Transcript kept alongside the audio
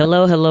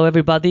Hello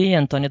everybody.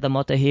 Antonio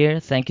Damota here.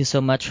 Thank you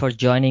so much for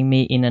joining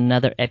me in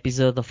another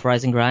episode of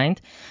Rise and Grind.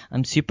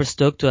 I'm super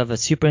stoked to have a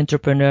super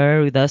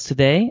entrepreneur with us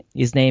today.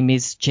 His name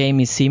is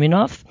Jamie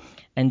Siminoff,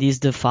 and he's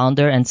the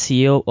founder and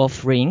CEO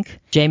of Ring.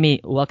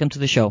 Jamie, welcome to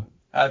the show.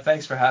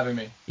 Thanks for having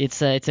me.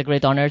 It's a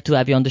great honor to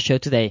have you on the show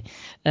today.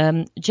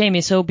 Jamie,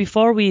 so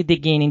before we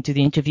begin into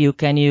the interview,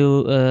 can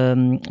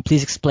you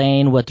please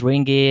explain what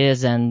Ring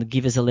is and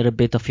give us a little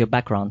bit of your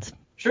background?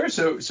 Sure.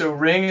 So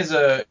Ring is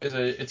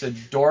it's a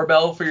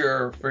doorbell for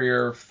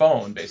your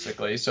phone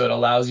basically. So it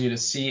allows you to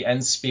see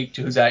and speak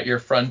to who's at your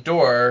front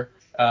door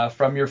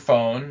from your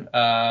phone.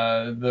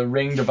 The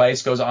Ring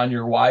device goes on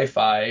your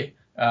Wi-Fi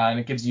and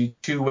it gives you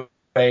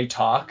two-way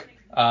talk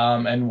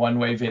and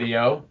one-way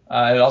video.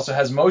 It also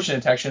has motion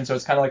detection, so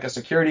it's kind of like a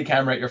security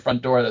camera at your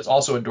front door that's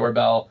also a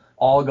doorbell,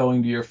 all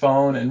going to your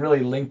phone and really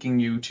linking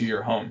you to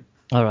your home.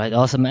 All right,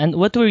 awesome. And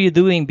what were you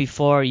doing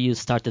before you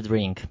started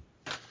Ring?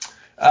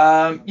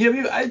 I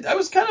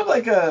was kind of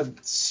like a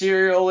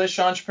serial-ish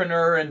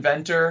entrepreneur,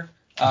 inventor.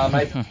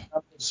 I did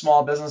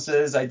small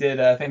businesses. I did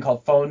a thing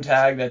called Phone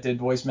Tag that did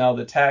voicemail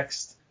to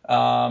text.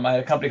 I had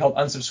a company called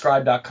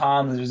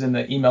Unsubscribe.com that was in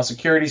the email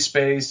security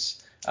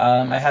space.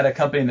 I had a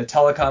company in the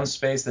telecom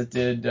space that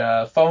did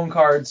phone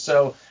cards.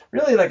 So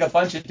really like a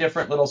bunch of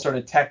different little sort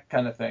of tech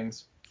kind of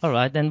things. All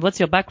right. And what's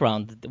your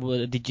background?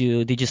 Did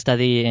you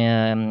study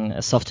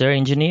software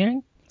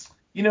engineering?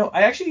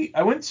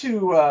 I went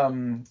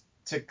to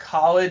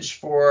college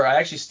I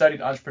actually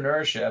studied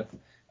entrepreneurship.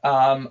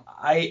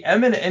 I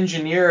am an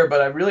engineer,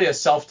 but I'm really a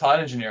self-taught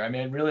engineer. I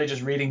mean, really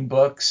just reading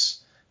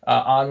books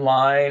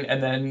online,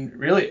 and then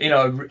really,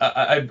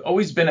 I've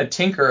always been a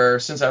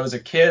tinkerer since I was a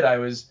kid. I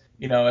was,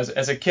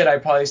 as a kid, I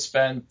probably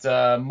spent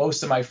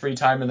most of my free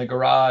time in the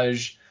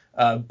garage,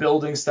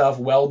 building stuff,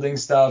 welding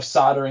stuff,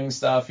 soldering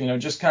stuff,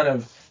 just kind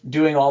of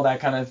doing all that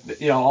kind of,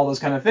 all those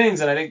kind of things.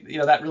 And I think,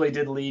 that really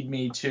did lead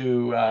me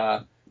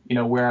to,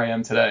 where I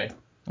am today.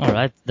 All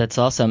right, that's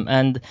awesome.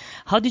 And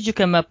how did you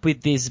come up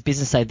with this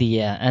business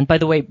idea? And by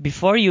the way,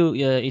 before you,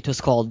 it was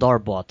called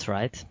Doorbot,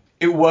 right?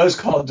 It was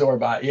called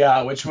Doorbot,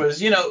 yeah, which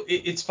was,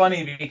 it's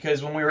funny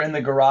because when we were in the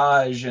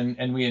garage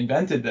and we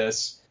invented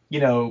this,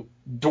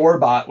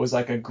 Doorbot was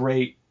like a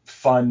great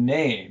fun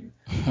name.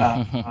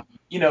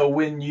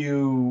 When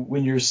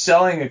you're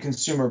selling a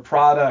consumer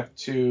product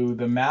to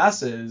the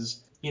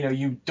masses,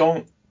 you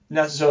don't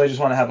necessarily just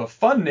want to have a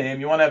fun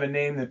name. You want to have a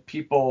name that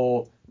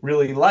people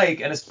really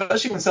like, and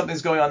especially when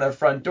something's going on their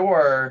front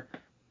door,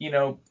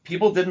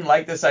 people didn't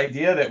like this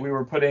idea that we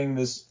were putting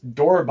this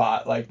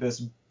doorbot, like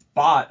this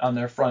bot on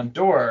their front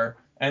door.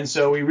 And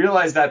so we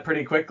realized that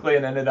pretty quickly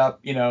and ended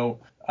up,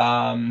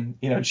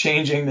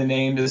 changing the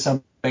name to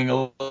something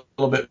a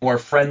little bit more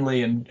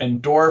friendly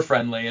and door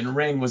friendly. And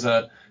Ring was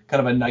a kind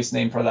of a nice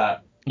name for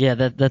that. Yeah,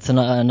 that's an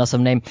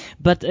awesome name.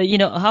 But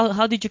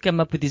how did you come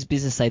up with this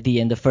business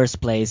idea in the first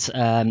place?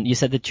 You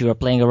said that you were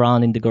playing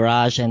around in the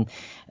garage, and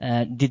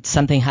did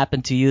something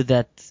happen to you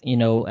that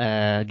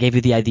gave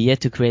you the idea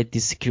to create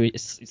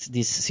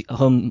this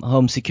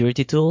home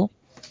security tool?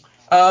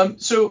 When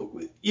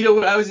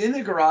I was in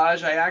the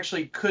garage, I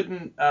actually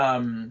couldn't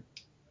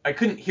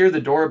hear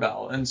the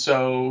doorbell, and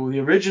so the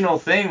original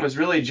thing was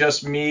really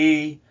just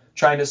me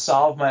trying to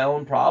solve my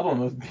own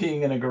problem of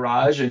being in a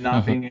garage and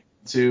not being able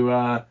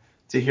to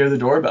hear the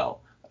doorbell.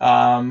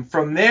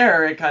 From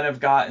there, it kind of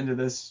got into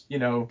this,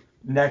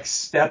 next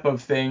step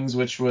of things,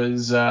 which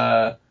was,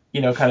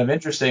 kind of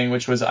interesting,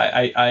 which was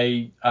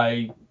I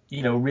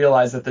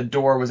realized that the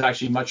door was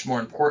actually much more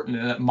important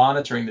and that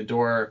monitoring the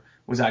door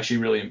was actually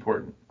really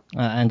important.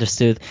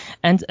 Understood.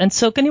 And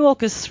so can you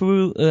walk us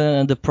through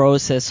the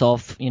process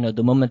of,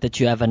 the moment that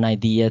you have an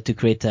idea to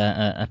create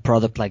a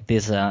product like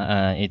this,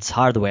 it's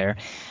hardware,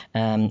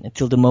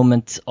 till the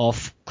moment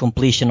of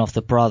completion of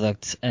the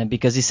product?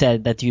 Because you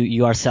said that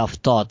you are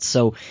self-taught.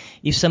 So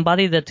if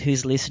somebody that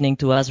is listening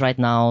to us right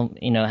now,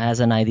 has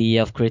an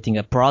idea of creating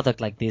a product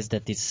like this,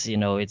 that is,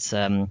 it's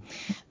a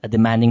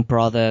demanding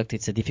product,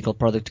 it's a difficult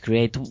product to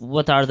create,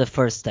 what are the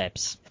first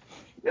steps?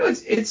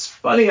 It's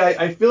funny.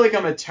 I feel like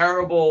I'm a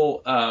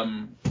terrible,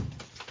 I'm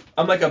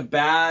like a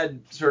bad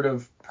sort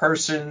of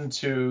person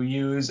to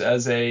use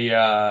as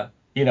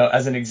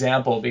as an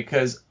example,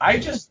 because I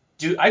just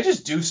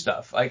do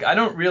stuff. Like I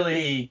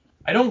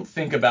don't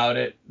think about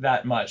it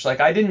that much.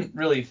 Like I didn't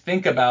really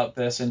think about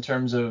this in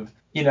terms of,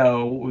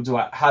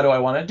 how do I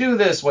want to do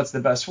this? What's the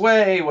best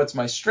way? What's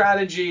my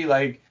strategy?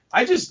 Like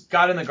I just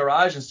got in the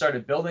garage and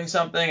started building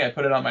something. I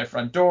put it on my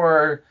front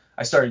door.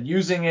 I started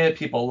using it.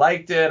 People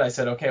liked it. I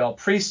said, okay, I'll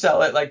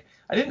pre-sell it. Like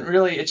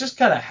it just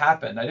kind of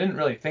happened. I didn't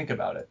really think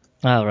about it.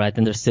 All right,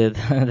 understood.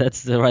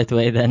 That's the right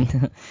way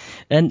then.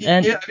 and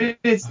yeah, I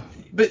mean,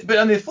 but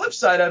on the flip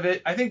side of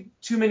it, I think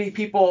too many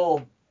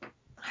people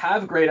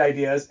have great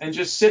ideas and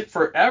just sit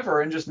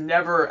forever and just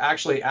never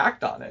actually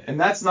act on it. And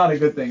that's not a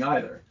good thing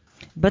either.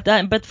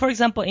 But for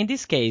example, in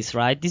this case,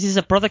 right, this is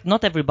a product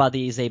not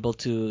everybody is able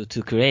to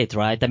create,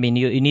 right? I mean,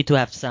 you need to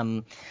have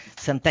some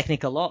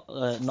technical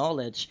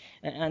knowledge,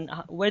 and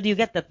where do you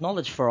get that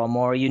knowledge from?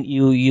 Or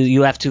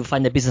you have to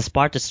find a business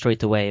partner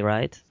straight away,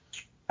 right?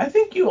 I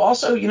think you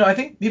also, I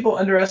think people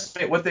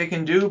underestimate what they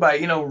can do by,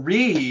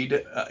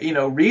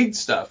 read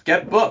stuff,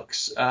 get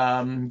books,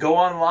 go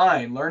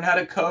online, learn how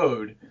to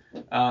code.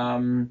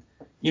 I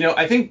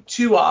think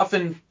too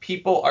often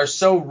people are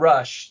so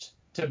rushed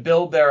to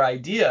build their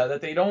idea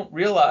that they don't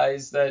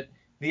realize that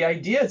the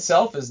idea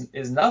itself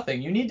is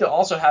nothing. You need to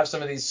also have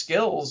some of these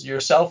skills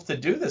yourself to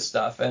do this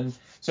stuff. And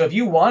so if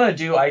you want to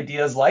do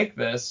ideas like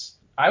this,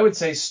 I would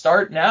say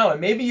start now, and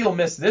maybe you'll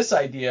miss this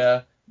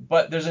idea,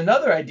 but there's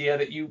another idea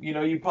that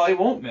you probably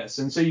won't miss.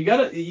 And so you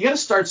gotta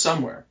start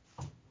somewhere.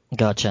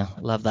 Gotcha.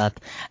 Love that.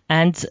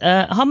 And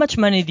how much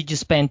money did you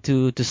spend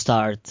to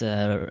start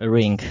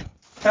Ring?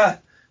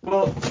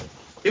 Well,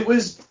 it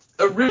was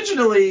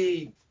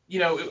originally,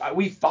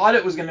 we thought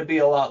it was going to be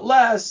a lot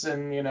less,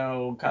 and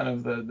kind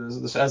of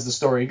as the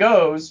story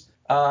goes,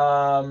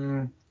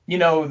 the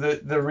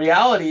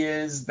reality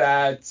is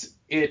that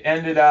it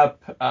ended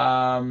up,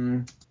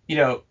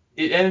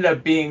 it ended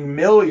up being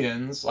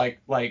millions, like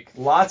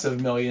lots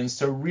of millions,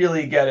 to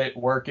really get it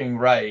working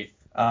right.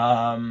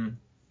 And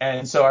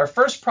so our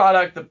first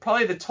product,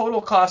 probably the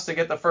total cost to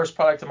get the first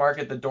product to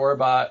market, the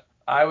Doorbot,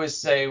 I would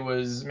say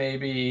was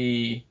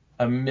maybe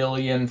 $1.5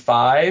 million.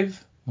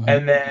 Mm-hmm.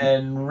 And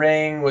then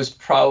Ring was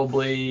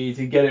probably,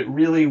 to get it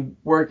really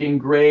working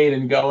great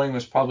and going,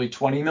 was probably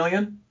 $20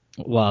 million.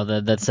 Wow,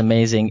 that's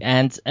amazing.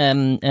 And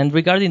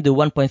regarding the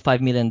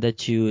 1.5 million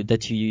that you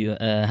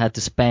had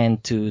to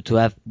spend to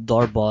have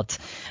Doorbot,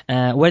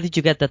 where did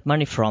you get that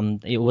money from?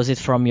 Was it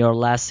from your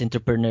last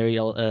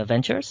entrepreneurial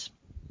ventures?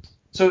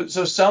 So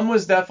some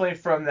was definitely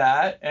from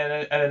that,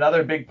 and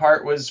another big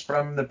part was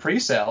from the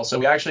pre-sale. So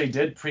we actually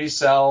did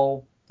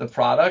pre-sell the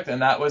product,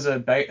 and that was a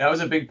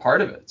big part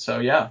of it. So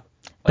yeah.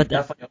 But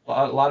definitely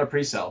a lot of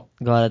pre-sale.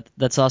 Got it.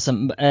 That's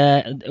awesome.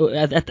 At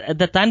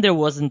that time,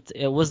 was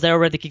there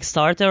already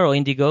Kickstarter or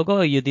Indiegogo,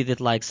 or you did it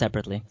like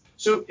separately?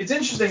 So it's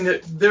interesting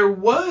that there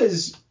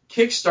was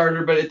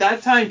Kickstarter, but at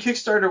that time,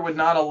 Kickstarter would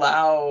not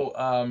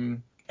allow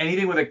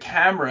anything with a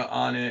camera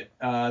on it.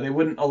 They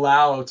wouldn't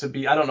allow it to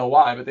be, I don't know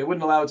why, but they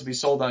wouldn't allow it to be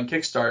sold on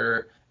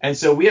Kickstarter. And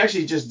so we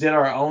actually just did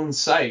our own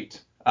site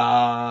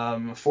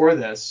for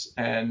this,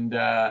 and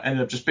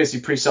ended up just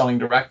basically pre-selling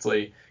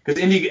directly. Because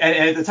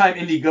at the time,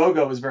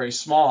 Indiegogo was very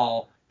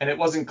small, and it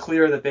wasn't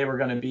clear that they were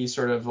going to be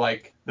sort of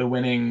like the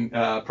winning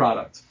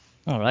product.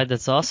 All right,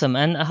 that's awesome.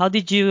 And how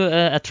did you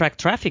attract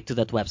traffic to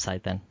that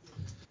website then?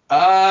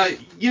 I'd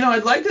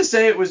like to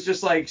say it was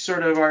just like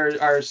sort of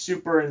our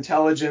super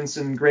intelligence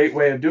and great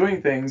way of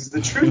doing things. The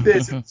truth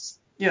is,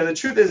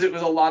 it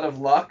was a lot of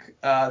luck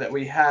that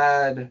we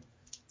had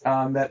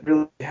that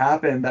really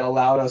happened that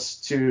allowed us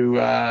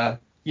to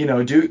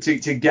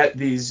to get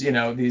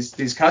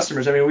these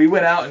customers. I mean, we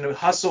went out and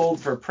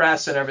hustled for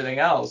press and everything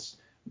else,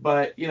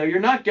 but you're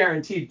not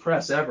guaranteed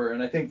press ever.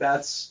 And I think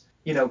that's,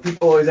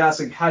 people always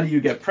ask, like, how do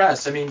you get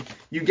press? I mean,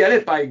 you get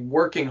it by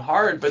working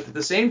hard, but at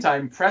the same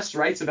time, press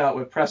writes about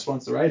what press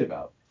wants to write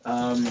about.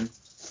 And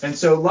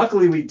so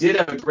luckily we did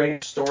have a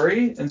great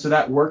story, and so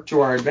that worked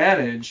to our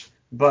advantage,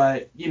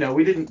 but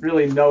we didn't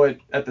really know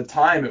it at the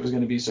time it was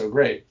going to be so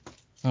great.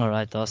 All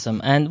right,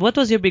 awesome. And what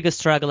was your biggest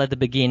struggle at the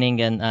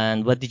beginning,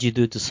 and what did you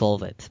do to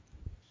solve it?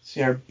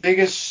 See, our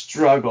biggest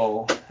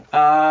struggle,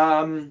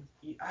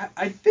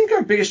 I think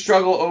our biggest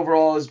struggle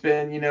overall has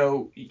been,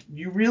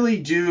 you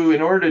really do,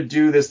 in order to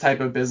do this type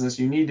of business,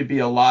 you need to be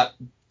a lot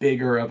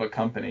bigger of a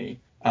company.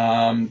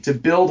 To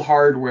build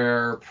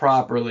hardware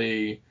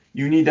properly,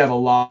 you need to have a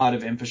lot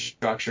of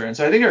infrastructure. And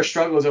so I think our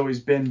struggle has always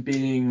been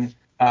being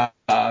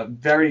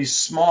very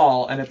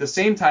small, and at the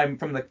same time,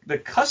 from the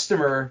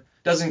customer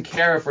doesn't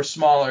care if we're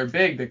small or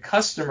big. The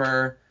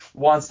customer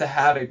wants to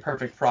have a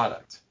perfect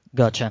product.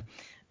 Gotcha.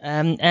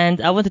 And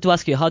I wanted to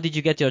ask you, how did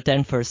you get your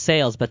 10 first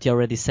sales? But you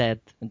already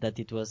said that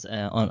it was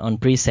on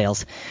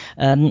pre-sales.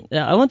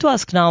 I want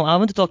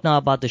to talk now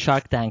about the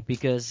Shark Tank,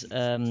 because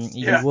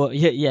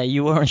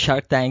you were on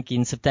Shark Tank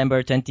in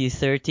September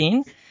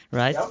 2013,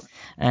 right? Yep.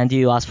 And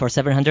you asked for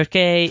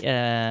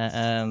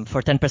 700K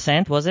for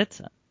 10%, was it?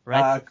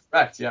 Right?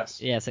 Correct.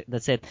 Yes. Yes,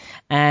 that's it.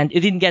 And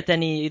you didn't get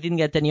any.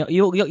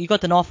 You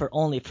got an offer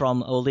only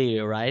from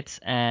O'Leary, right?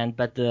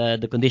 But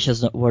the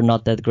conditions were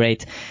not that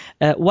great.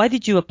 Why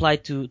did you apply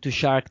to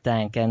Shark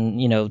Tank?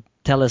 And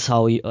tell us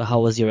how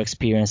was your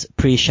experience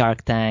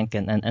pre-Shark Tank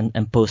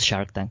and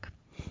post-Shark Tank?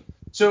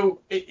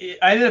 So I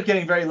ended up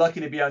getting very lucky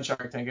to be on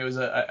Shark Tank. It was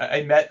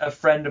I met a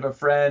friend of a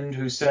friend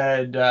who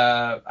said,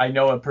 I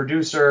know a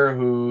producer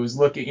who's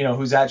looking,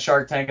 who's at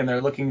Shark Tank, and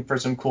they're looking for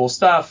some cool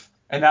stuff.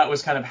 And that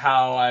was kind of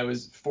how I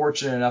was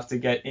fortunate enough to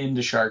get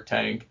into Shark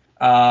Tank.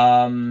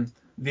 Once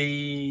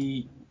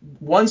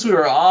we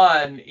were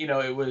on,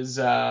 it was,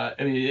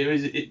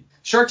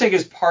 Shark Tank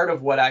is part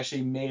of what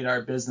actually made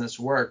our business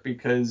work,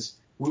 because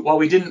while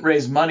we didn't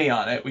raise money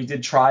on it, we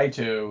did try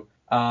to.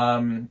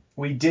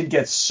 We did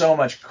get so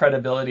much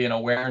credibility and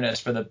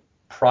awareness for the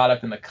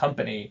product and the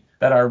company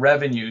that our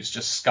revenues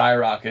just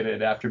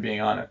skyrocketed after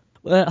being on it.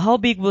 How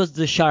big was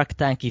the Shark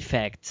Tank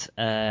effect?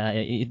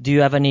 Do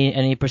you have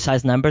any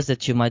precise numbers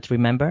that you might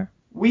remember?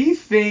 We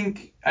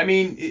think,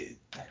 it's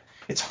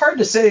It's hard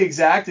to say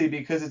exactly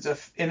because it's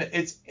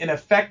an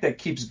effect that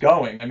keeps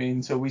going. I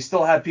mean, so we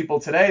still have people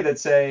today that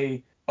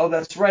say, "Oh,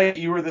 that's right,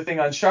 you were the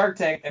thing on Shark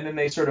Tank," and then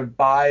they sort of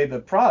buy the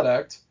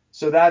product.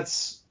 So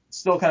that's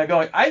still kind of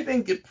going. I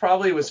think it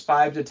probably was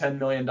 $5 to $10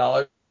 million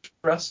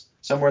for us,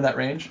 somewhere in that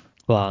range.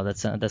 Wow,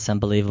 that's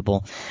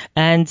unbelievable.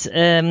 And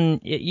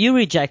you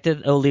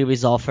rejected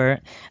O'Leary's offer,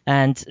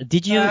 and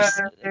did you?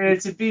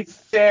 To be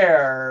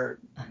fair,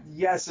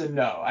 yes and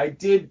no. I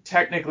did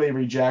technically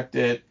reject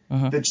it.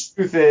 Mhm. The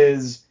truth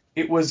is,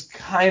 it was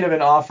kind of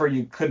an offer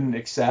you couldn't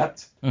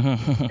accept.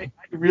 I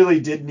really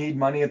did need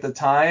money at the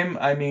time.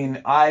 I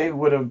mean, I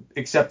would have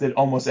accepted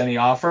almost any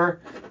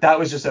offer. That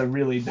was just a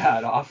really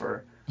bad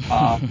offer.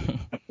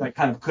 I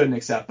kind of couldn't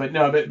accept. But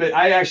no, but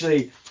I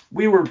actually,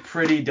 we were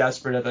pretty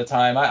desperate at the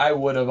time. I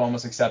would have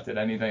almost accepted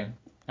anything.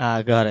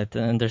 Ah, got it.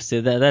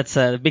 Understood. That's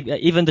a big.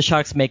 Even the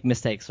sharks make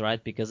mistakes,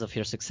 right? Because of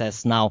your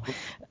success now.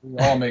 We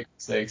all make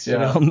mistakes, We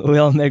yeah. all, we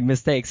all make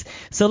mistakes.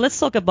 So let's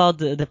talk about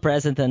the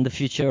present and the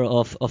future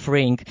of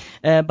Ring.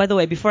 By the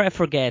way, before I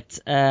forget,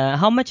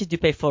 how much did you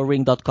pay for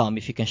Ring.com,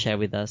 if you can share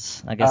with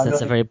us? I guess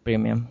that's a very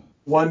premium.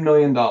 $1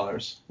 million.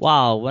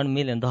 Wow, $1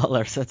 million.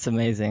 That's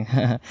amazing.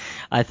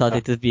 I thought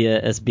it would be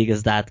as big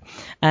as that.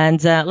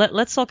 And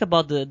let's talk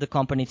about the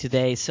company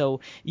today.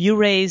 So you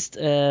raised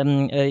a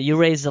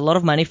lot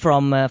of money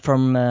from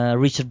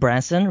Richard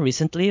Branson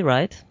recently,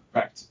 right?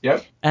 Correct.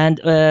 Yep. And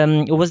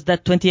was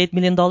that $28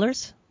 million?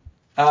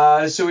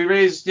 So we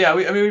raised, yeah,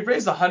 we've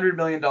raised $100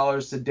 million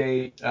to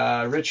date.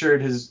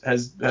 Richard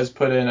has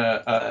put in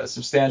a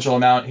substantial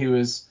amount. He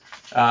was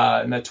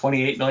in that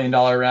 $28 million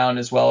round,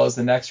 as well as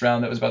the next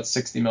round that was about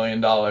 $60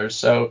 million.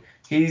 So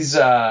he's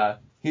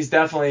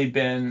definitely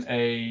been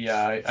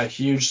a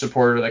huge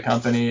supporter of the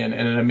company, and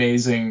an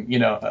amazing,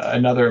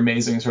 another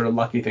amazing sort of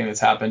lucky thing that's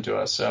happened to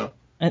us. So.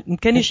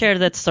 And can you share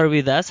that story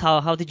with us?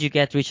 How did you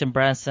get Richard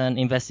Branson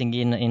investing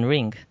in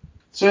Ring?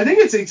 So I think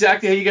it's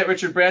exactly how you get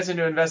Richard Branson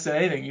to invest in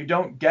anything. You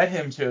don't get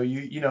him to.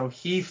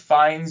 He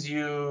finds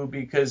you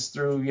because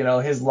through,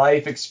 his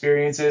life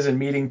experiences and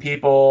meeting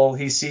people,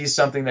 he sees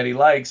something that he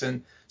likes.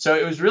 And so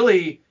it was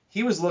really,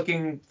 he was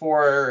looking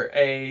for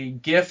a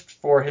gift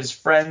for his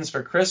friends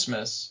for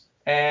Christmas,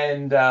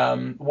 and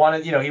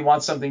he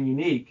wants something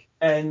unique.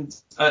 And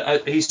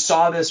he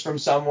saw this from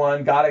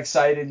someone, got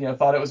excited,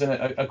 thought it was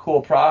a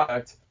cool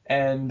product.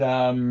 And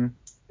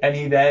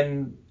he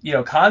then,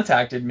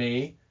 contacted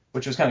me,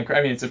 which was kind of,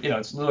 I mean,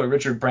 it's literally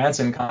Richard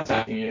Branson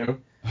contacting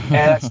you.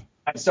 And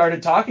I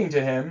started talking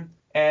to him,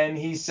 and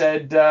he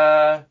said,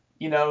 I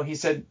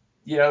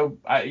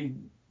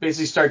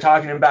basically started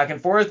talking to him back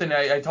and forth, and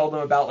I told him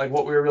about like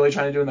what we were really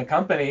trying to do in the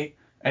company.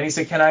 And he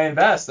said, "Can I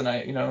invest?" And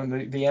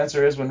the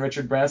answer is, when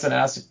Richard Branson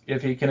asks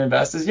if he can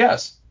invest, is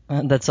yes.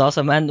 That's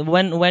awesome. And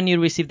when you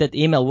received that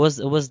email, was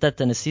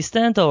that an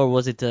assistant, or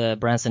was it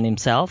Branson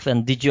himself?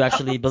 And did you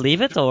actually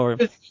believe it, or?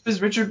 It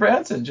was Richard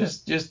Branson.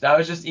 I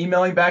was just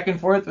emailing back and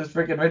forth with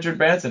freaking Richard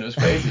Branson. It was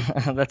crazy.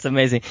 That's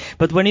amazing.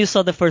 But when you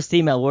saw the first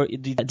email,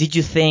 did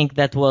you think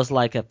that was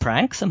like a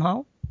prank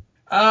somehow?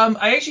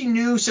 I actually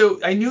knew.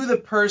 So I knew the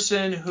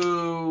person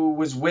who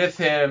was with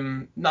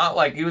him. Not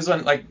like he was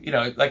on, like, he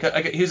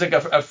was like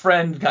a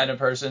friend kind of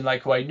person,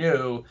 like, who I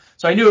knew.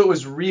 So I knew it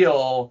was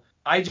real.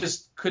 I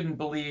just couldn't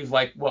believe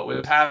like what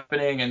was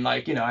happening, and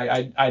like,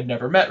 I'd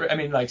never met. I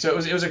mean, like, so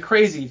it was a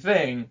crazy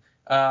thing.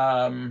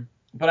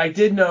 But I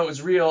did know it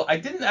was real. I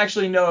didn't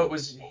actually know it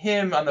was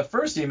him on the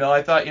first email.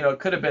 I thought, it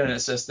could have been an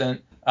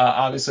assistant.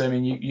 Obviously, I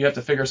mean, you have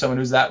to figure someone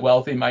who's that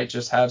wealthy might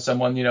just have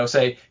someone,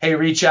 say, "Hey,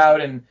 reach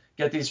out and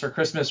get these for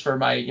Christmas for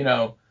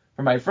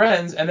my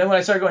friends." And then when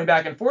I started going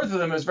back and forth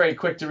with him, it was very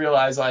quick to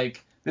realize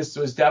like this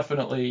was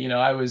definitely,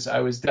 I was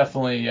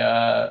definitely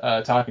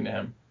talking to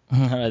him.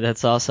 All right,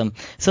 that's awesome.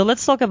 So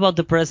let's talk about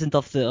the present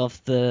of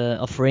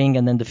Ring,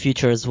 and then the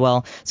future as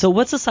well. So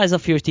what's the size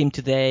of your team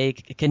today?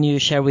 Can you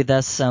share with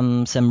us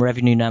some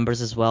revenue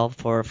numbers as well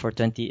for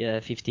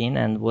 2015,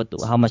 and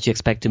how much you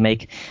expect to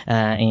make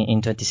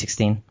in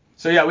 2016?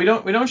 So yeah, we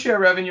don't share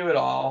revenue at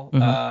all.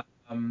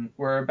 Mm-hmm.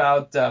 We're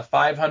about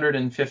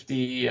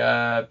 550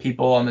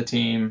 people on the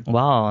team.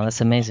 Wow, that's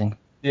amazing.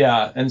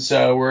 Yeah, and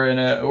so we're in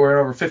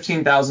over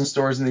 15,000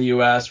 stores in the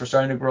U.S. We're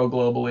starting to grow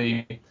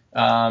globally.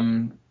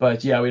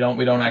 But yeah, we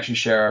don't actually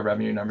share our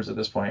revenue numbers at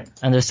this point.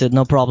 Understood,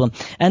 no problem.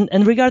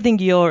 And regarding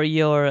your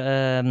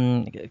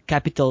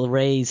capital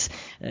raise,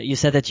 you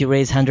said that you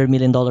raised $100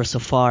 million so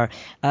far.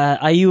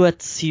 Are you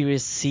at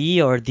Series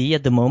C or D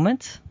at the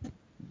moment?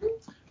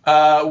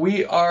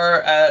 We are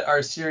at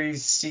our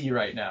Series C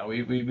right now.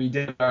 We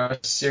did our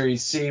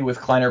Series C with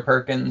Kleiner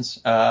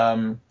Perkins,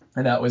 and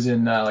that was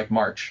in like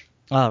March.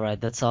 All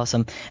right, that's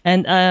awesome.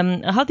 And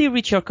how do you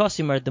reach your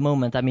customer at the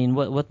moment? I mean,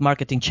 what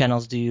marketing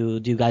channels do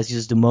you guys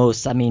use the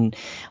most? I mean,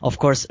 of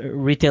course,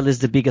 retail is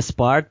the biggest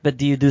part, but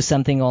do you do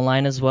something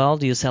online as well?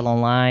 Do you sell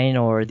online,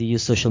 or do you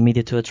use social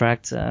media to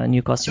attract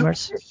new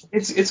customers?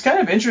 It's kind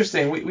of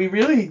interesting. We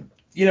really,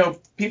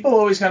 people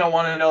always kind of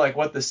want to know like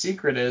what the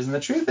secret is, and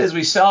the truth is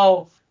we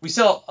sell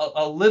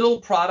a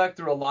little product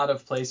through a lot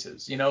of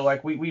places.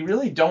 Like we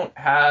really don't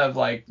have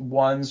like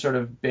one sort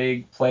of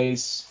big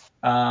place.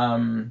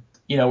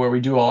 where we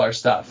do all our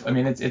stuff. I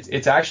mean,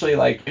 it's actually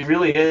like it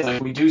really is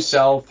like we do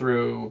sell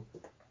through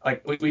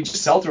like we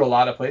just sell through a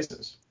lot of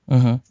places.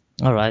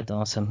 Mm-hmm. All right,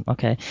 awesome.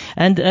 Okay.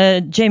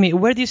 And Jamie,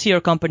 where do you see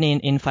your company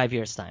in 5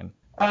 years' time?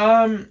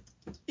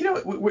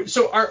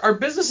 So our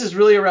business is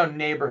really around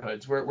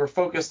neighborhoods. We're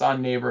focused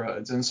on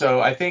neighborhoods, and so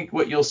I think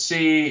what you'll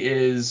see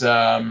is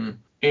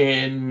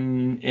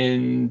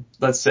in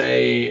let's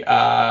say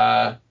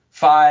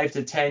 5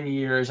 to 10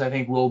 years, I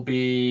think we'll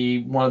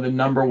be one of the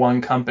number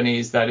one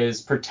companies that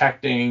is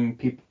protecting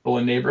people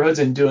in neighborhoods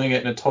and doing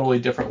it in a totally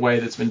different way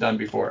that's been done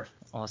before.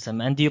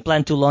 Awesome. And do you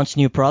plan to launch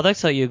new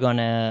products, or you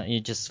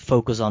just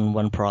focus on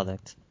one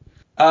product?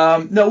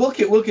 No,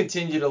 we'll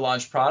continue to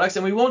launch products,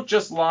 and we won't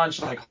just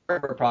launch like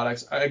hardware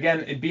products.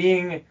 Again, it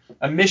being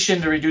a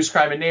mission to reduce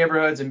crime in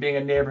neighborhoods and being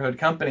a neighborhood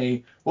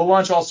company, we'll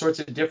launch all sorts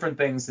of different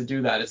things to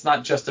do that. It's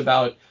not just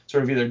about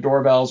sort of either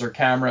doorbells or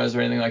cameras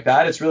or anything like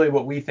that. It's really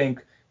what we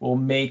think will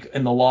make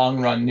in the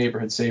long run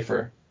neighborhoods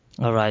safer.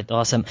 All right,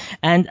 awesome.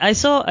 And I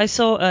saw,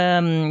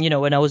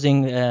 when I was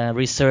doing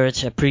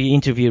research,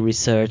 pre-interview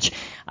research,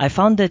 I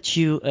found that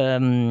you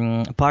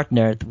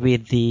partnered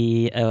with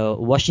the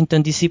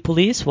Washington D.C.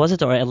 police, was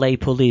it, or L.A.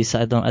 police?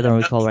 I don't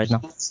recall right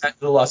now.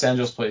 The Los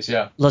Angeles police,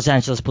 yeah. Los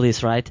Angeles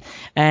police, right?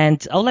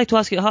 And I would like to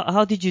ask you,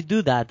 how did you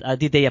do that?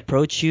 Did they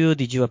approach you?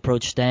 Did you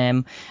approach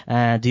them?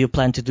 Do you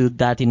plan to do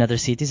that in other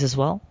cities as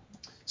well?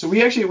 So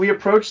we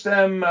approached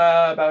them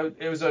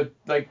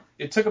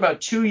it took about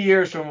 2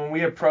 years from when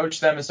we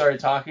approached them and started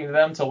talking to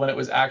them till when it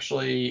was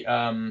actually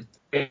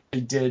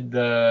it did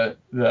the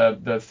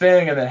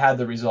thing and then had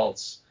the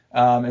results.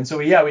 And so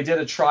we did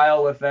a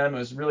trial with them. It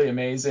was really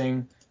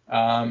amazing.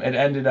 It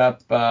ended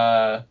up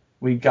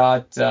we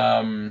got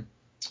about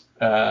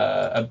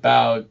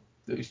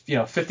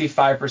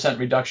 55%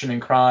 reduction in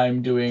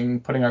crime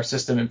putting our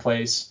system in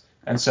place.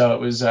 And so it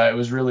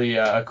was really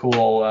a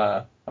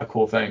cool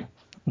thing.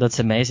 That's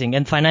amazing.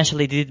 And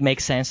financially, did it make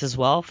sense as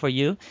well for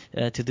you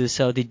to do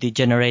so? Did it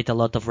generate a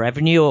lot of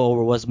revenue,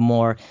 or was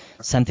more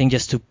something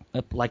just to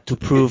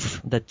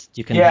prove that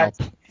you can help?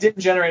 It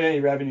didn't generate any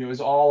revenue. This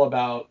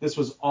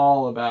was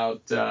all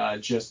about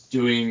just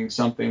doing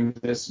something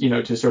to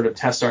sort of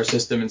test our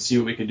system and see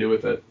what we could do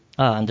with it.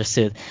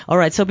 Understood. All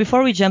right. So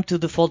before we jump to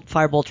the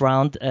Firebolt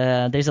round,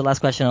 there's a last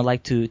question I'd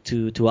like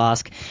to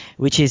ask,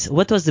 which is,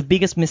 what was the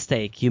biggest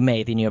mistake you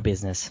made in your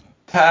business?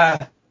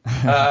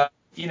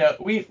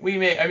 We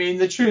may. I mean,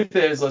 the truth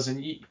is,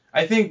 listen.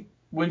 I think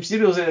when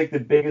people say like the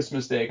biggest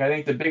mistake, I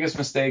think the biggest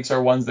mistakes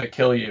are ones that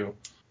kill you.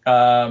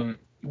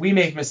 We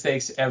make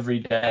mistakes every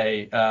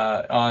day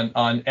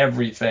on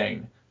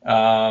everything.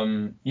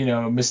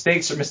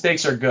 Mistakes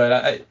are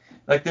good.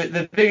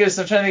 The biggest.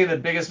 I'm trying to think of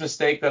the biggest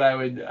mistake that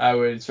I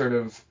would sort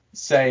of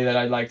say that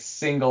I'd like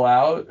single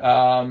out.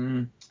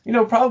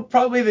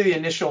 Probably the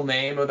initial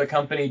name of the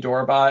company,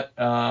 Doorbot.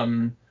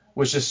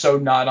 Was just so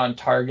not on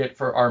target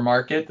for our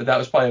market that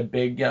was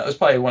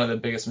probably one of the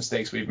biggest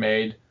mistakes we've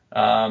made.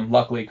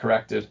 Luckily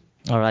corrected.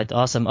 All right,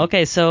 awesome.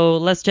 Okay, so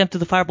let's jump to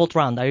the Firebolt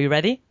round. Are you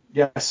ready?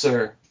 Yes,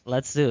 sir.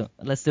 Let's do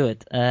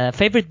it.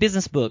 Favorite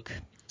business book?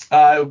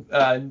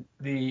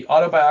 The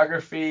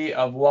Autobiography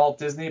of Walt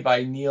Disney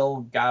by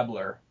Neil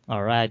Gabler.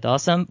 All right,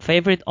 awesome.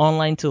 Favorite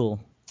online tool?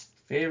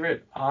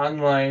 Favorite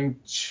online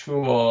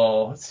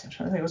tool? Let's see, I'm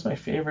trying to think. What's my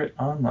favorite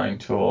online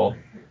tool?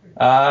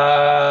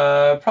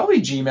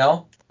 Probably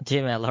Gmail.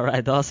 Gmail, all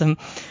right, awesome.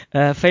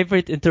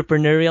 Favorite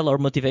entrepreneurial or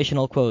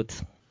motivational quote?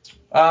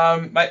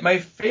 My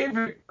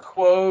favorite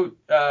quote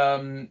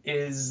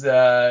is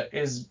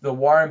the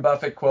Warren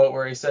Buffett quote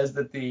where he says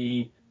that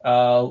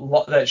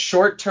that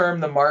short term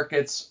the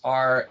markets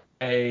are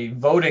a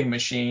voting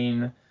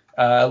machine,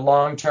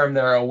 long term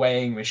they're a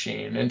weighing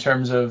machine. In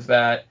terms of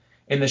that,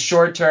 in the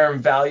short term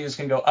values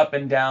can go up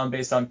and down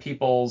based on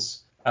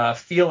people's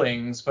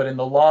feelings, but in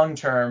the long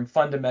term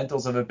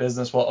fundamentals of a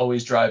business will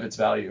always drive its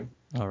value.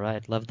 All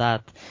right, love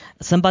that.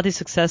 Somebody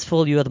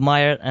successful you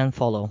admire and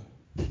follow?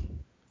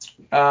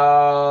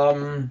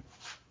 I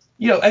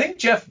think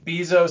Jeff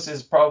Bezos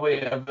is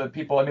probably of the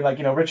people. I mean,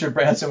 Richard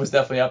Branson was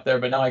definitely up there,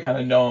 but now I kind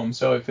of know him,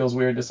 so it feels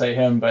weird to say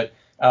him. But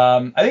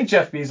I think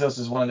Jeff Bezos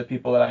is one of the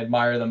people that I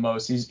admire the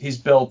most.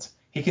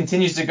 He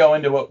continues to go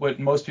into what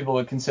most people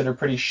would consider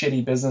pretty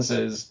shitty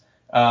businesses,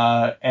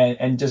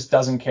 and just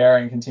doesn't care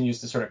and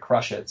continues to sort of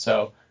crush it.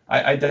 So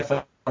I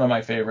definitely one of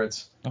my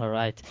favorites. All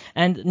right.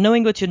 And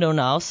knowing what you know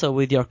now, so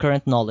with your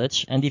current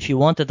knowledge, and if you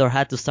wanted or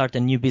had to start a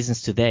new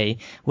business today,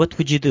 what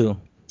would you do?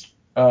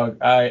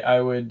 I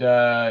would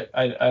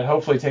I'd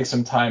hopefully take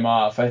some time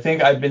off. I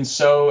think I've been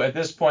so at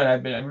this point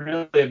I've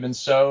been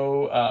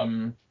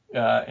so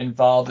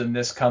involved in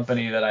this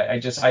company that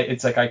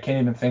it's like I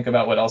can't even think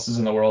about what else is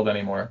in the world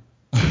anymore.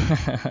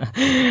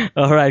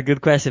 All right,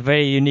 good question.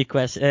 Very unique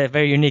question.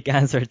 Very unique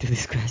answer to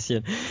this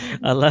question.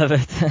 I love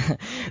it.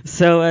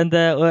 So, and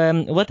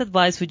what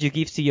advice would you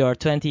give to your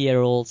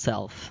 20-year-old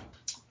self?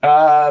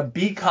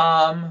 Be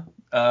calm.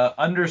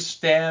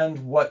 Understand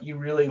what you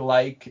really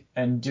like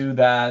and do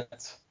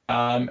that.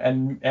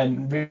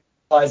 And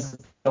realize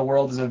that the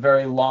world is a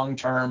very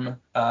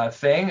long-term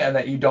thing, and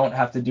that you don't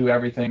have to do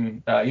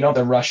everything. You don't have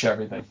to rush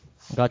everything.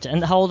 Gotcha.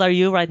 And how old are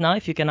you right now,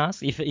 if you can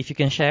ask, if you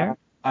can share?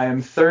 I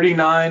am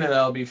 39 and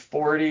I'll be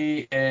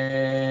 40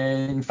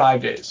 in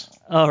 5 days.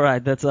 All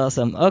right, that's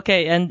awesome.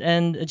 Okay,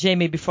 and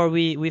Jamie, before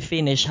we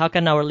finish, how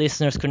can our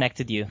listeners connect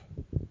with you?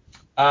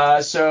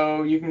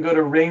 So you can go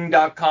to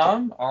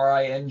ring.com,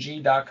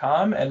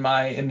 ring.com, and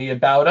in the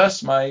About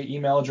Us, my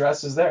email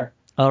address is there.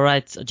 All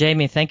right,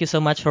 Jamie, thank you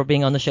so much for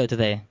being on the show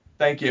today.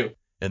 Thank you.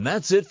 And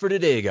that's it for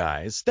today,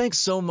 guys. Thanks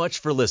so much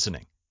for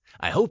listening.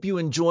 I hope you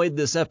enjoyed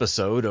this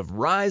episode of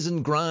Rise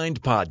and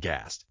Grind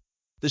Podcast.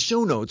 The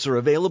show notes are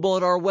available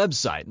at our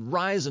website,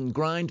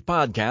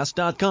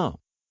 riseandgrindpodcast.com.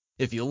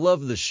 If you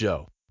love the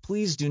show,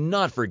 please do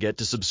not forget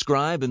to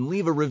subscribe and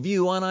leave a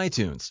review on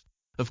iTunes.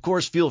 Of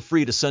course, feel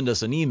free to send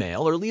us an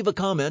email or leave a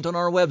comment on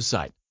our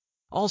website.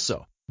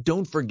 Also,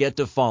 don't forget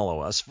to follow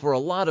us for a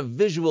lot of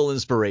visual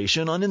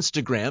inspiration on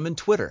Instagram and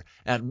Twitter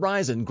at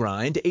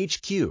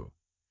riseandgrindhq.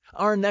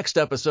 Our next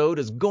episode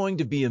is going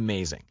to be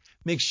amazing.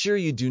 Make sure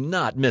you do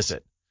not miss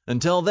it.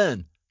 Until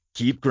then,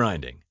 keep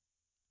grinding.